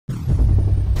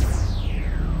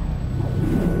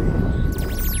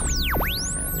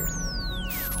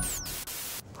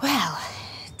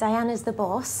Diana's the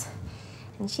boss,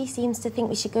 and she seems to think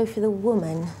we should go for the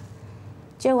woman.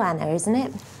 Joanna, isn't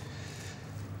it?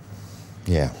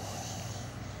 Yeah.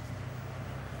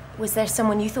 Was there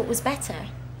someone you thought was better?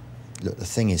 Look, the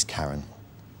thing is, Karen,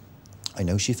 I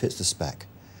know she fits the spec,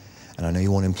 and I know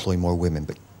you want to employ more women,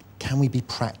 but can we be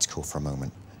practical for a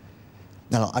moment?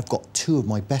 Now, I've got 2 of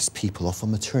my best people off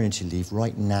on maternity leave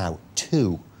right now.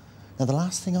 2. Now, the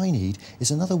last thing I need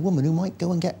is another woman who might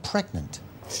go and get pregnant.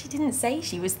 She didn't say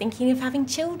she was thinking of having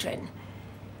children.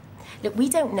 Look, we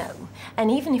don't know,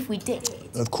 and even if we did...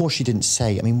 Of course she didn't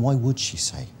say. I mean, why would she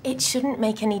say? It shouldn't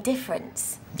make any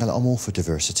difference. Now, look, I'm all for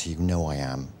diversity, you know I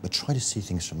am, but try to see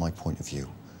things from my point of view.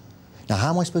 Now, how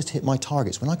am I supposed to hit my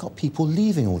targets when I got people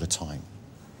leaving all the time?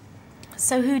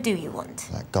 So who do you want?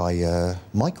 That guy,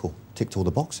 Michael, ticked all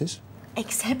the boxes.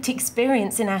 Except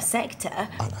experience in our sector.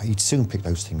 He'd soon pick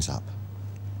those things up.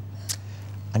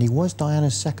 And he was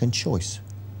Diana's second choice.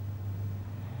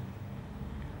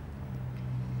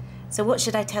 So what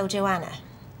should I tell Joanna?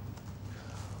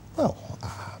 Well,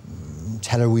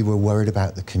 tell her we were worried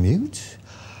about the commute.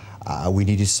 We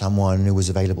needed someone who was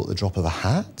available at the drop of a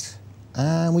hat.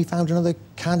 And we found another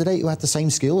candidate who had the same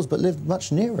skills but lived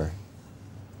much nearer.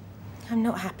 I'm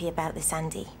not happy about this,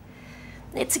 Andy.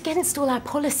 It's against all our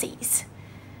policies.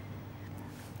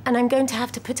 And I'm going to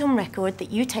have to put on record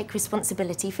that you take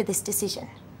responsibility for this decision.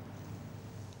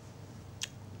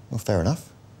 Well, fair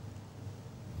enough.